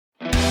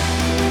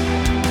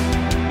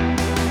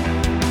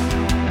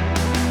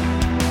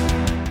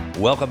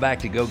Welcome back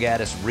to Go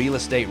Gaddis Real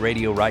Estate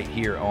Radio right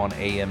here on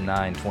AM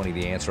 920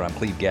 The Answer. I'm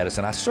Cleve Gaddis,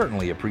 and I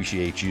certainly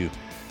appreciate you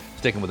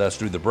sticking with us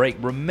through the break.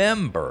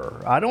 Remember,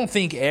 I don't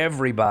think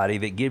everybody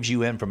that gives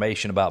you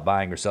information about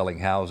buying or selling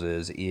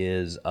houses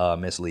is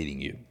misleading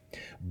you.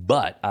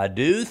 But I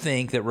do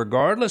think that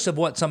regardless of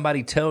what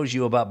somebody tells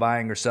you about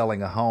buying or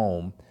selling a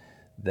home,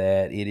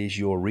 that it is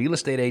your real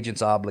estate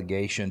agent's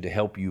obligation to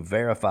help you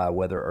verify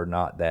whether or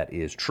not that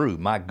is true.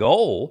 My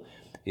goal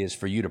is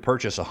for you to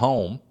purchase a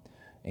home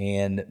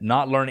and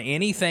not learn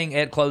anything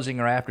at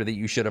closing or after that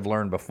you should have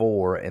learned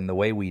before. And the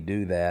way we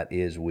do that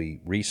is we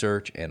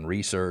research and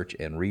research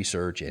and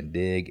research and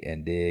dig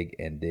and dig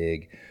and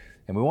dig.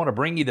 And we want to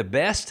bring you the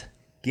best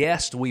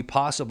guest we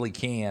possibly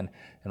can.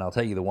 And I'll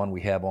tell you, the one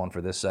we have on for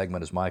this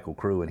segment is Michael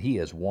Crew, and he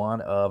is one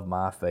of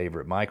my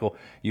favorite. Michael,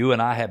 you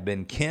and I have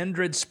been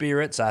kindred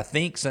spirits, I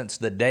think, since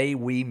the day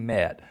we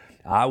met.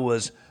 I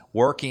was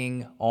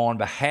working on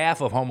behalf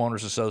of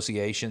homeowners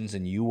associations,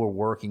 and you were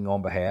working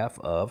on behalf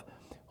of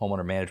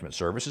Homeowner Management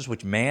Services,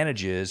 which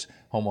manages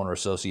homeowner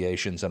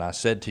associations. And I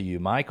said to you,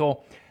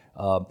 Michael,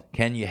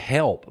 can you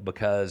help?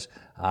 Because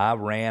I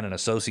ran an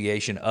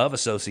association of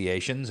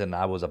associations, and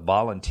I was a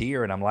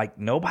volunteer, and I'm like,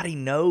 nobody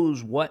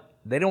knows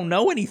they don't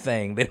know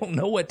anything. They don't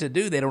know what to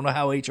do. They don't know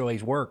how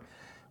HOAs work.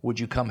 Would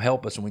you come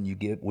help us? And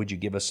would you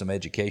give us some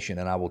education?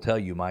 And I will tell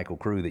you, Michael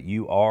Crew, that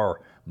you are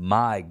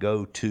my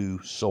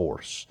go-to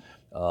source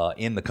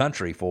in the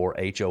country for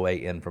HOA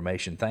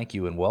information. Thank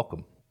you and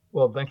welcome.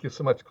 Well, thank you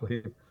so much,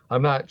 Cleve.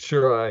 I'm not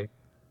sure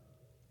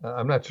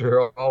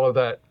all of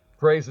that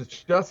praise is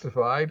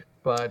justified,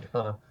 but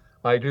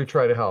I do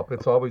try to help.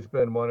 It's always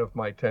been one of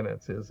my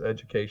tenets is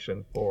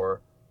education for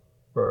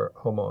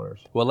homeowners.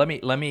 Well,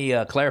 let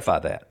me clarify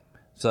that.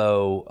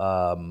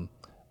 So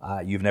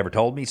you've never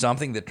told me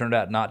something that turned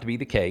out not to be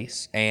the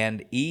case,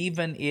 and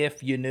even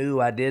if you knew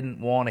I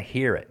didn't want to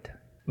hear it,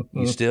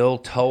 you still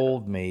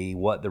told me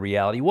what the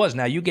reality was.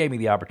 Now, you gave me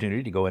the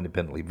opportunity to go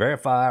independently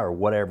verify or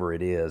whatever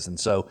it is, and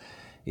so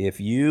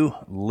if you're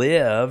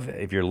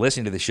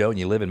listening to the show and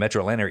you live in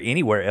Metro Atlanta or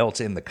anywhere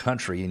else in the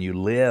country and you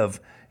live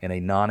in a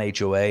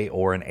non-HOA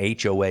or an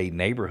HOA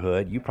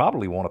neighborhood, you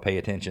probably want to pay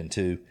attention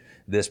to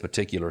this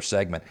particular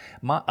segment.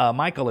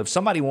 Michael, if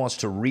somebody wants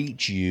to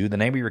reach you, the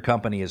name of your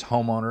company is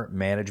Homeowner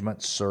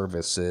Management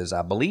Services.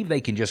 I believe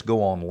they can just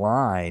go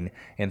online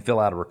and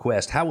fill out a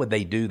request. How would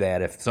they do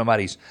that if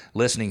somebody's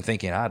listening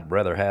thinking, I'd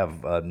rather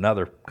have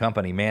another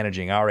company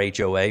managing our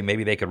HOA?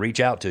 Maybe they could reach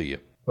out to you.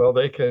 Well,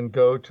 they can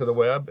go to the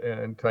web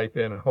and type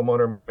in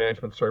Homeowner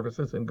Management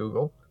Services in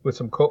Google with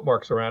some quote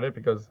marks around it,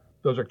 because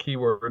those are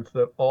keywords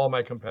that all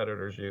my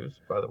competitors use,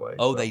 by the way.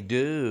 Oh, so they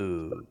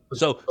do.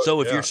 So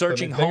if you're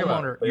searching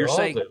homeowner,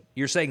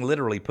 you're saying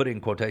literally put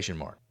in quotation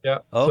mark. Yeah.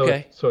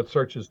 Okay. So it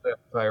searches that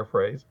entire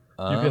phrase.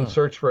 You can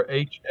search for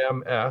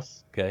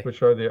HMS,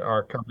 which are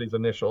our company's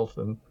initials,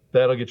 and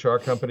that'll get you our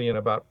company in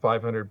about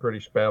 500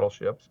 British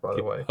battleships, by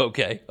the way.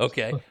 Okay.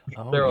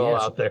 They're all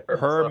out there.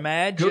 Her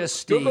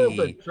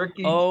Majesty.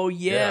 Oh,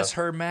 yes,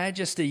 Her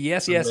Majesty.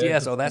 Yes.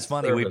 Oh, that's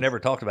funny. Service. We've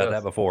never talked about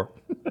that before.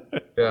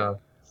 Yeah.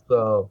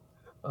 So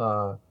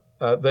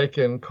they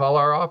can call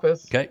our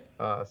office,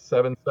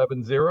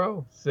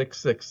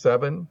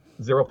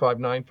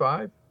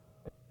 770-667-0595,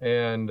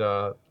 and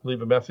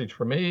leave a message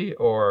for me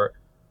or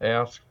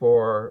ask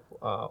for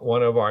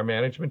one of our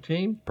management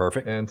team.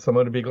 Perfect. And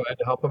someone would be glad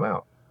to help them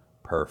out.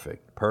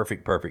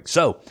 Perfect.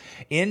 So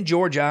in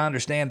Georgia, I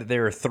understand that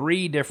there are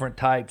 3 different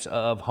types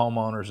of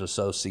homeowners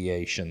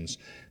associations.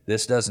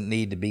 This doesn't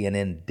need to be an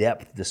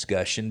in-depth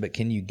discussion, but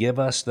can you give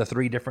us the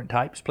 3 different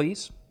types,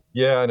 please?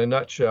 Yeah, in a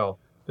nutshell,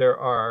 there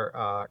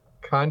are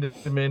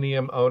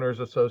condominium owners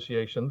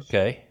associations.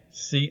 Okay.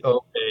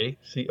 COA.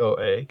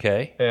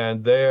 Okay.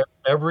 And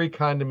every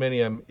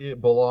condominium, it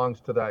belongs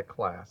to that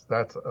class.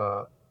 That's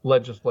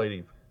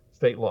legislative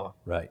state law.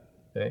 Right.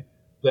 Okay.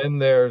 Then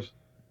there's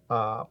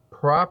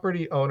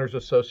property owners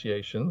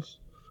associations,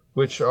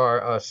 which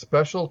are a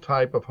special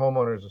type of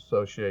homeowners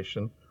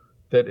association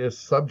that is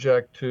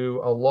subject to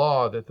a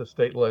law that the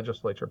state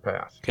legislature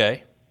passed.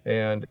 Okay.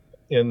 And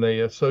in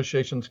the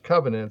association's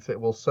covenants, it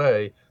will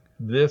say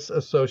this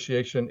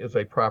association is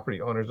a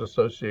property owners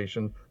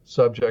association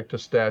subject to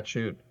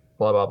statute,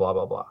 blah, blah, blah,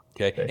 blah, blah.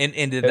 Okay. And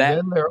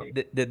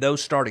did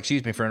those start,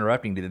 excuse me for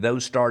interrupting, did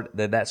that start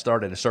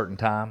at a certain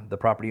time, the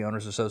property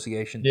owners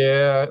association?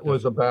 Yeah, it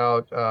was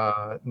about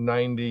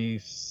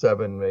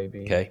 97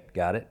 maybe. Okay,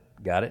 got it.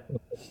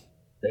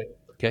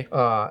 Okay.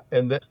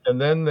 And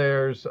then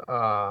there's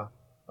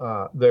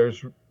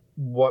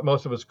what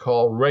most of us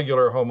call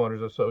regular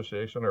homeowners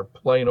association or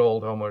plain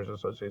old homeowners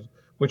associations,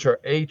 which are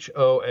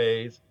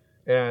HOAs.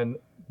 And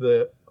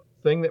the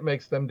thing that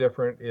makes them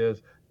different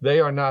is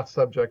they are not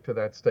subject to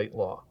that state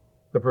law.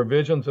 The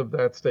provisions of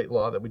that state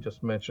law that we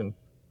just mentioned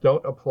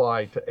don't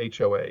apply to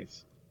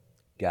HOAs.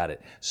 Got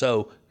it.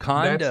 So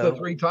that's the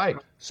 3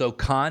 types. So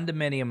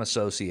condominium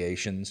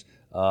associations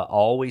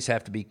always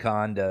have to be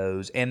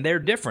condos, and they're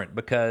different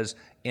because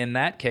in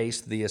that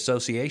case the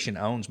association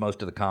owns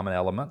most of the common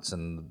elements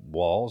and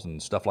walls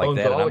and stuff like Owns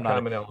that. all And the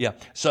common elements. yeah.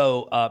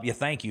 So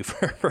thank you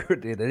for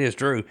it is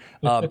true.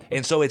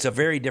 And so it's a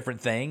very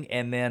different thing.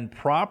 And then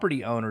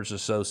property owners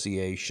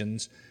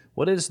associations.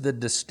 What is the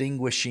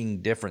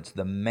distinguishing difference,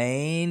 the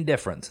main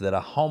difference that a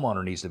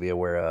homeowner needs to be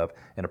aware of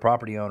in a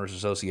property owners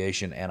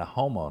association and a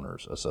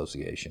homeowners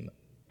association?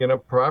 In a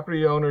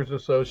property owners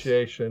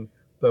association,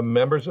 the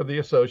members of the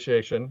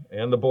association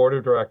and the board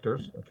of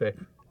directors, okay,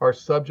 are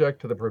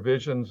subject to the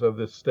provisions of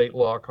this state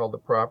law called the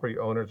Property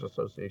Owners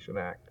Association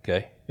Act.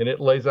 Okay. And it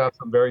lays out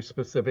some very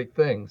specific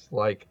things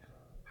like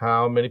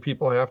how many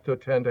people have to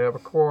attend to have a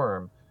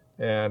quorum,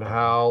 and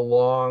how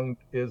long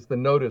is the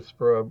notice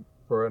for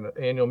an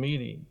annual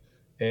meeting,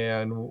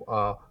 and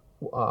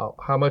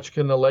how much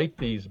can the late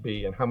fees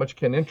be, and how much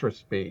can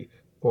interest be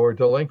for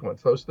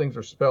delinquents. Those things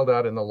are spelled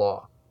out in the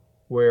law,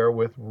 where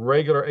with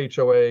regular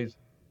HOAs,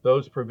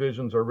 those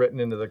provisions are written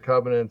into the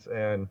covenants,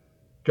 and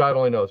God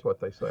only knows what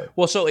they say.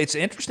 Well, so it's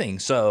interesting.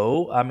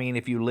 So, I mean,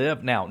 if you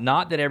live now,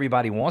 not that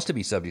everybody wants to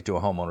be subject to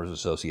a homeowners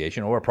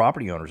association or a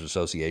property owners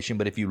association,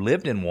 but if you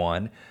lived in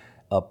one,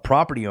 a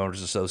property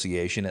owners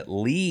association, at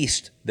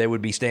least there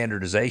would be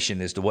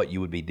standardization as to what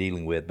you would be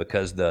dealing with,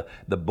 because the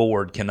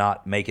board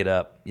cannot make it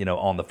up,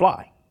 on the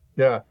fly.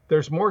 Yeah,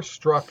 there's more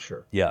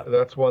structure. Yeah.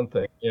 That's one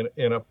thing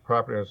in a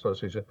property owner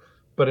association.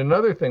 But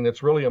another thing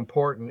that's really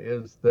important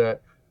is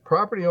that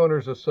property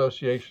owners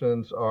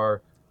associations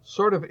are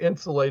sort of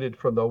insulated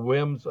from the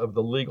whims of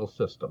the legal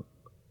system.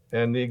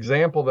 And the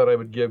example that I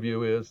would give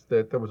you is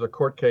that there was a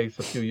court case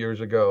a few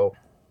years ago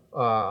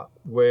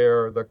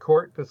where the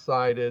court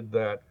decided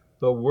that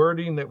the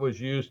wording that was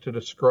used to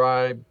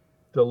describe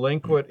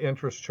delinquent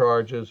interest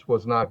charges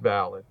was not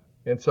valid.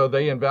 And so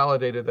they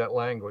invalidated that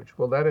language.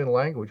 Well, that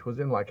language was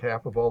in like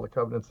half of all the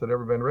covenants that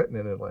ever been written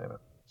in Atlanta.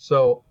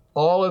 So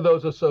all of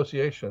those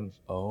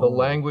associations, the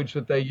language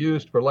that they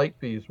used for late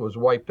fees was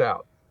wiped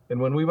out. And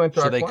when we went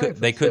to our clients,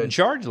 they couldn't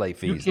charge late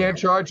fees. You can't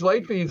charge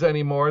late fees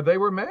anymore. They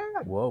were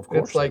mad. Well, of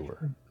course it's like, they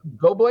were.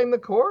 Go blame the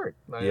court.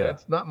 Yeah.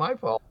 That's not my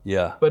fault.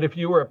 Yeah. But if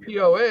you were a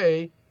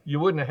POA, you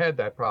wouldn't have had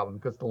that problem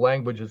because the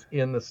language is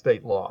in the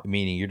state law.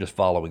 Meaning you're just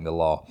following the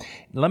law.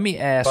 Let me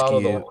ask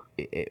you,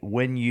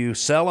 when you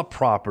sell a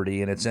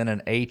property and it's in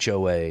an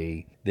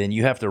HOA, then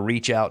you have to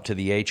reach out to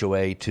the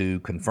HOA to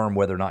confirm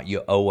whether or not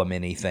you owe them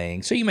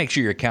anything. So you make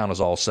sure your account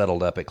is all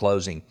settled up at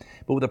closing.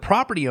 But with a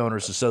property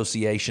owners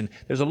association,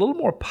 there's a little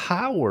more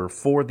power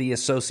for the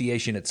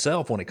association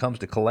itself when it comes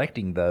to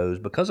collecting those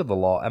because of the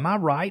law. Am I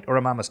right or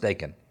am I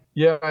mistaken?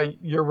 Yeah,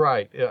 you're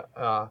right.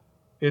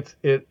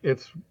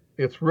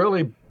 It's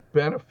really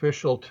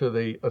beneficial to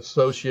the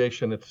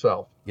association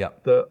itself. Yeah.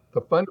 The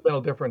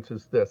fundamental difference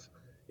is this.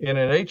 In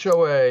an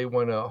HOA,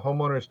 when a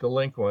homeowner is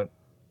delinquent,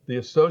 the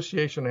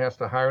association has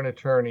to hire an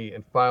attorney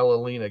and file a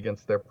lien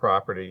against their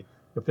property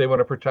if they want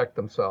to protect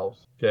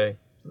themselves, okay,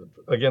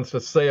 against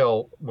a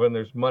sale when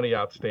there's money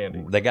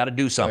outstanding. They got to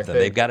do something. Okay.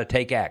 They've got to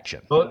take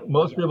action.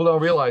 Most people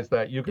don't realize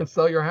that. You can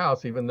sell your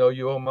house even though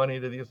you owe money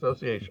to the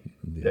association.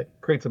 Yeah. It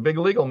creates a big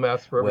legal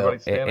mess for everybody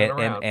standing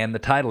around. And the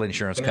title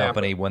insurance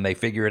company, when they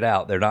figure it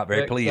out, they're not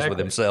very pleased with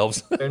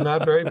themselves. They're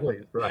not very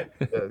pleased, right.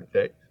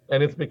 Okay.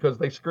 And it's because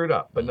they screwed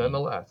up, but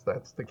nonetheless,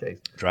 that's the case.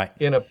 That's right.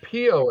 In a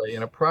POA,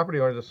 in a property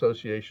owners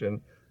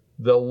association,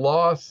 the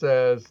law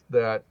says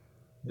that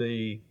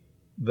maybe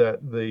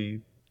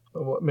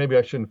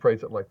I shouldn't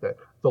phrase it like that.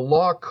 The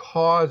law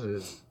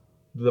causes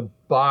the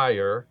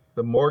buyer,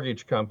 the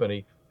mortgage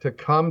company, to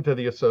come to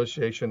the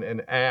association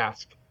and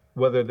ask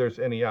whether there's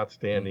any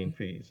outstanding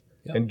fees,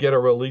 and get a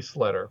release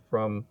letter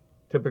from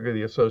typically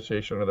the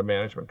association or the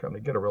management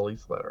company. Get a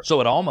release letter. So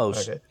it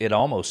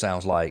almost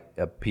sounds like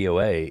a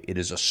POA. It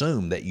is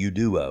assumed that you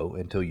do owe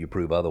until you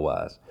prove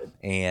otherwise,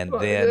 and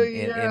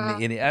then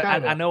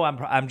I know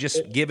I'm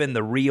just giving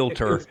the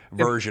realtor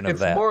version of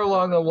that. It's more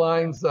along the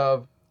lines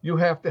of you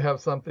have to have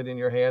something in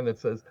your hand that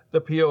says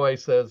the POA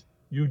says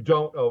you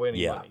don't owe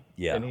any money.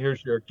 Yeah. And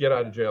here's your get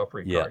out of jail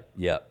free card.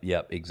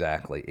 Yep.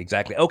 Exactly.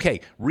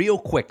 Okay, real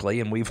quickly,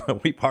 and we've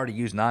already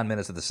used 9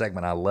 minutes of the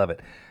segment. I love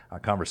it. Our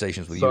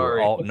conversations with you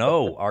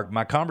are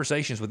my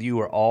conversations with you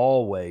are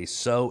always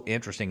so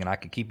interesting, and I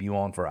could keep you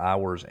on for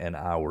hours and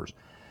hours.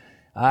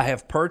 I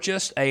have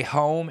purchased a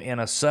home in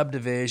a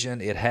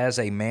subdivision. It has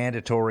a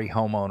mandatory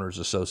homeowners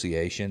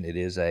association. It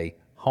is a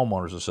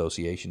homeowners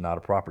association, not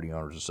a property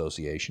owners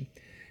association.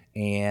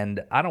 And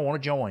I don't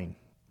want to join.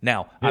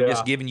 Now, I'm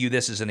just giving you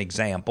this as an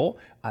example.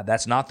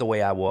 That's not the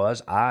way I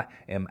was. I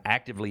am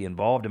actively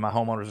involved in my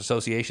homeowners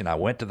association. I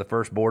went to the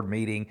first board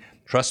meeting.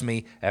 Trust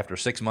me, after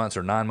 6 months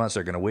or 9 months,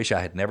 they're going to wish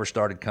I had never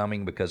started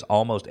coming because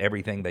almost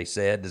everything they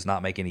said does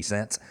not make any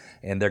sense.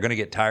 And they're going to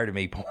get tired of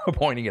me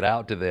pointing it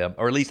out to them,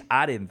 or at least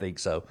I didn't think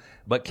so.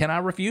 But can I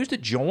refuse to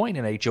join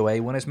an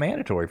HOA when it's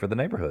mandatory for the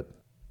neighborhood?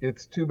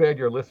 It's too bad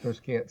your listeners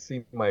can't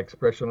see my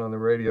expression on the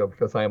radio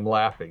because I am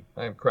laughing.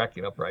 I am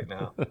cracking up right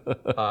now.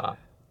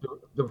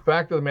 The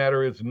fact of the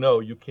matter is, no,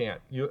 you can't.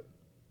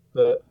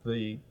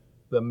 The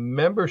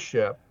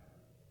membership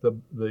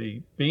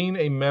the being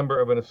a member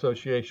of an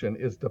association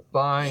is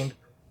defined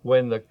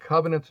when the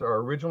covenants are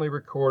originally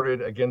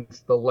recorded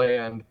against the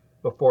land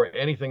before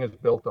anything is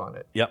built on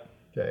it. Yep.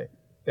 Okay.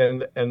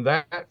 And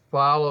that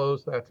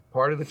follows, that's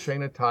part of the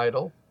chain of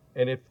title,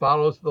 and it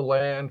follows the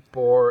land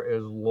for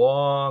as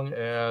long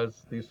as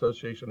the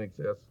association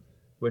exists,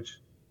 which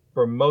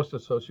for most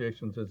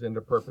associations is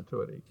into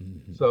perpetuity.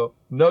 Mm-hmm. So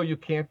no, you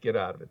can't get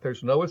out of it.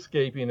 There's no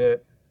escaping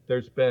it.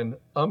 There's been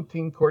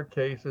umpteen court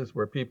cases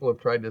where people have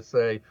tried to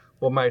say,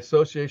 well, my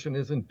association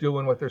isn't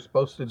doing what they're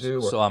supposed to do,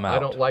 or so I'm out. I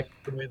don't like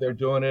the way they're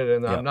doing it,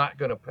 and I'm not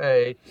going to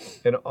pay.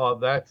 And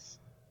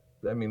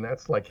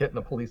that's like hitting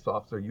a police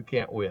officer. You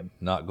can't win.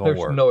 Not going to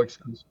work. There's no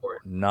excuse for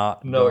it.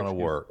 Not going to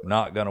work.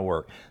 Not going to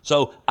work.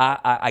 So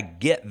I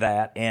get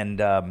that. And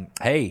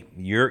hey,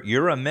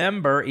 you're a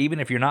member, even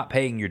if you're not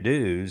paying your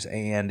dues.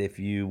 And if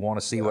you want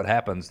to see what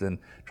happens, then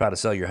try to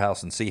sell your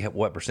house and see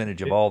what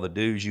percentage of all the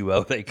dues you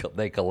owe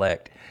they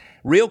collect.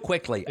 Real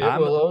quickly, it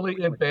will only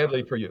end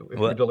badly for you if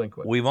you're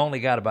delinquent. We've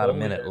only got about a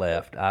minute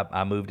left.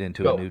 I moved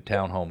into a new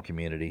townhome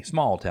community,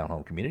 small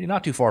townhome community,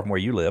 not too far from where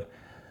you live,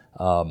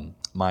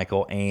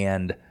 Michael,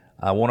 and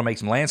I want to make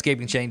some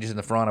landscaping changes in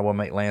the front. I want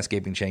to make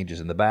landscaping changes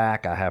in the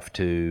back. I have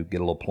to get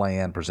a little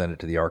plan, present it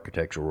to the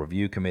Architectural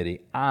Review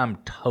Committee. I'm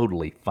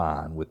totally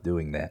fine with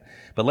doing that.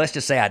 But let's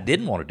just say I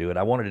didn't want to do it.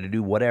 I wanted to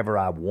do whatever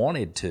I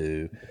wanted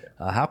to.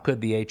 How could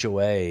the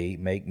HOA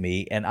make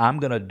me, and I'm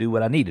going to do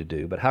what I need to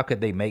do, but how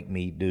could they make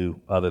me do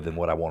other than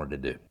what I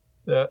wanted to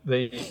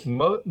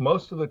do?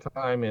 Most of the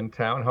time in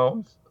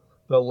townhomes,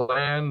 the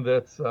land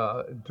that's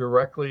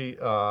directly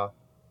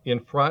in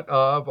front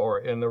of or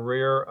in the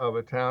rear of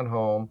a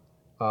townhome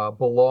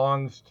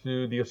belongs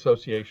to the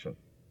association.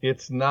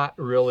 It's not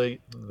really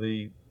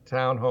the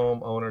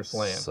townhome owner's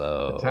land.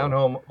 So, the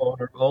townhome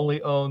owner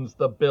only owns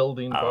the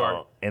building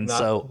part, and not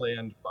so the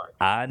land part.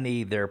 I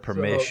need their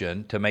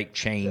permission to make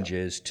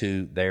changes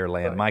to their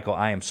land. Right. Michael,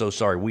 I am so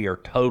sorry. We are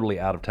totally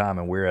out of time,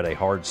 and we're at a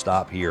hard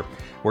stop here.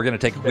 We're going to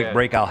take a quick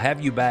break. I'll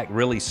have you back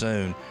really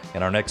soon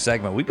in our next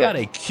segment. We've got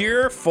a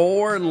cure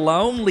for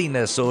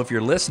loneliness. So if you're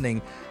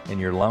listening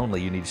and you're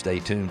lonely, you need to stay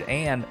tuned.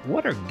 And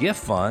what are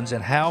gift funds,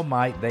 and how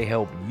might they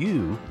help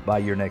you buy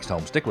your next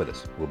home? Stick with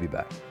us. We'll be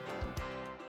back.